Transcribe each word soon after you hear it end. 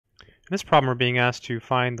In this problem, we're being asked to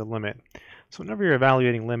find the limit. So whenever you're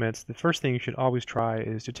evaluating limits, the first thing you should always try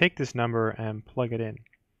is to take this number and plug it in.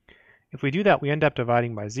 If we do that, we end up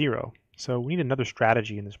dividing by 0. So we need another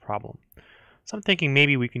strategy in this problem. So I'm thinking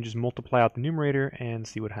maybe we can just multiply out the numerator and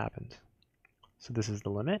see what happens. So this is the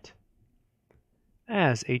limit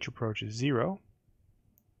as h approaches 0.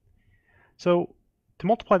 So to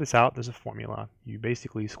multiply this out, there's a formula. You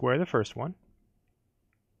basically square the first one.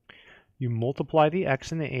 You multiply the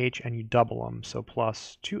x and the h and you double them, so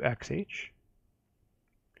plus 2xh.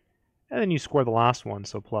 And then you square the last one,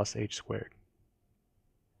 so plus h squared.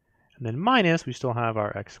 And then minus, we still have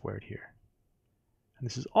our x squared here. And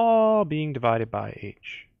this is all being divided by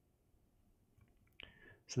h.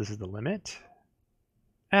 So this is the limit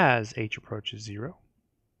as h approaches 0.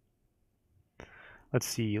 Let's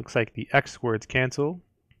see, it looks like the x squareds cancel.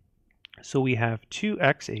 So we have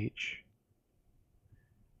 2xh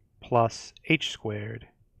plus h squared,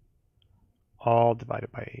 all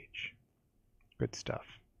divided by h. Good stuff.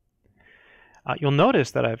 You'll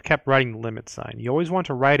notice that I've kept writing the limit sign. You always want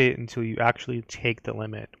to write it until you actually take the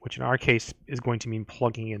limit, which in our case is going to mean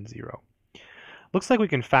plugging in 0. Looks like we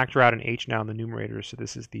can factor out an h now in the numerator, so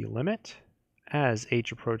this is the limit as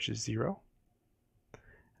h approaches 0.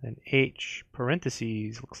 And then h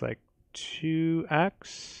parentheses looks like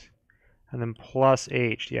 2x, and then plus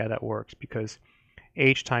h. Yeah, that works because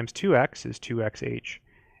h times 2x is 2xh.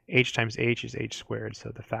 H times h is h squared, so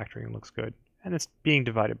the factoring looks good. And it's being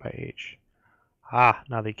divided by h.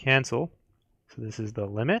 Now they cancel. So this is the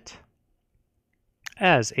limit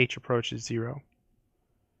as h approaches 0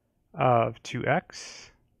 of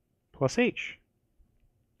 2x plus h.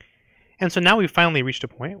 And so now we've finally reached a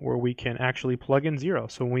point where we can actually plug in 0.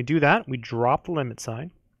 So when we do that, we drop the limit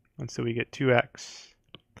sign. And so we get 2x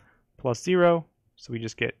plus 0, so we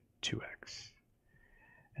just get 2x.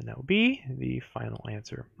 And that will be the final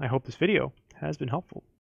answer. I hope this video has been helpful.